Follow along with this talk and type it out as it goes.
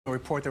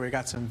Report that we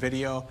got some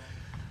video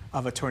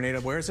of a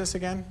tornado. Where is this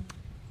again?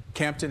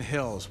 Campton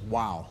Hills.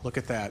 Wow, look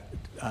at that.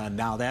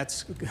 Now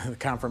that's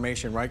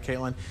confirmation, right,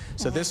 Caitlin?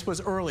 So this was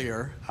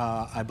earlier,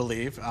 I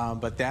believe,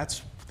 but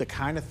that's the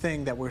kind of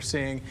thing that we're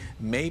seeing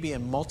maybe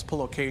in multiple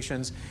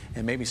locations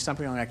and maybe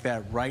something like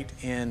that right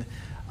in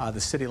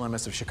the city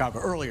limits of Chicago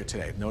earlier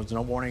today.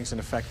 No warnings in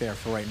effect there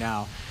for right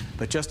now,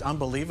 but just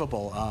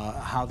unbelievable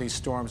how these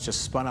storms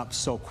just spun up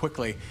so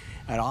quickly.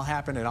 It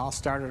all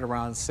started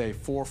around, say,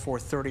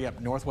 4:30 up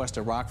northwest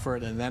of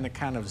Rockford, and then it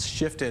kind of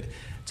shifted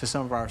to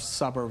some of our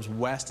suburbs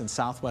west and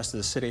southwest of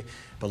the city.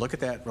 But look at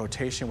that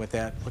rotation with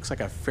that. Looks like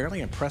a fairly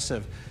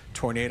impressive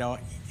tornado.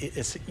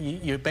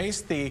 You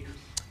base the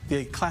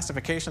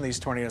classification of these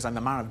tornadoes on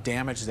the amount of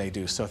damage they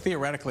do. So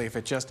theoretically, if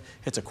it just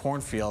hits a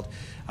cornfield,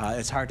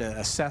 it's hard to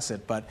assess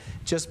it. But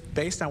just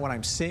based on what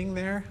I'm seeing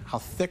there, how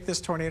thick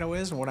this tornado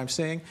is and what I'm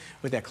seeing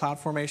with that cloud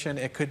formation,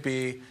 it could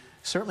be,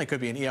 certainly could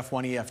be an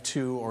EF1,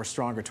 EF2 or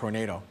stronger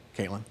tornado,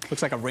 Caitlin.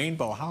 Looks like a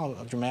rainbow. How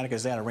dramatic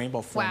is that? A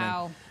rainbow forming.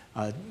 Wow.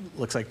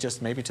 Looks like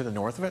just maybe to the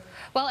north of it.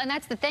 Well, and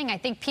that's the thing. I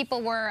think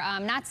people were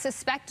not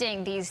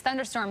suspecting these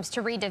thunderstorms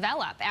to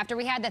redevelop. After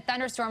we had the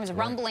thunderstorms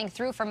rumbling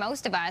through for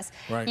most of us,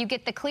 you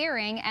get the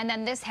clearing, and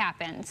then this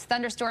happens.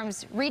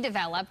 Thunderstorms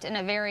redeveloped in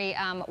a very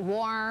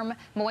warm,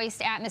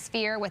 moist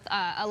atmosphere with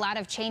a lot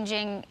of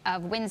changing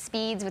of wind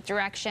speeds with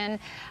direction,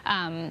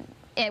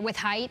 with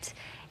height.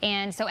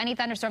 And so any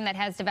thunderstorm that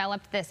has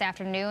developed this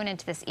afternoon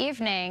into this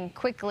evening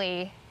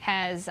quickly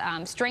has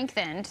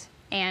strengthened.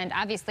 And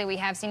obviously we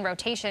have seen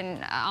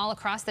rotation all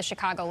across the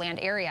Chicagoland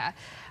area.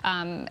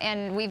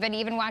 And we've been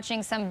even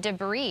watching some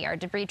debris, our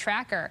debris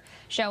tracker,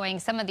 showing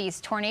some of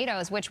these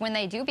tornadoes, which when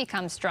they do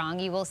become strong,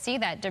 you will see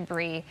that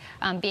debris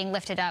being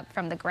lifted up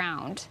from the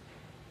ground.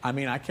 I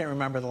mean, I can't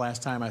remember the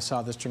last time I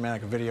saw this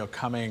dramatic video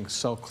coming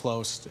so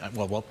close,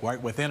 well,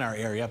 right within our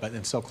area,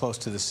 but so close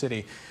to the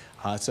city.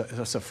 It's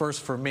a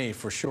first for me,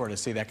 for sure, to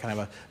see that kind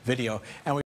of a video. And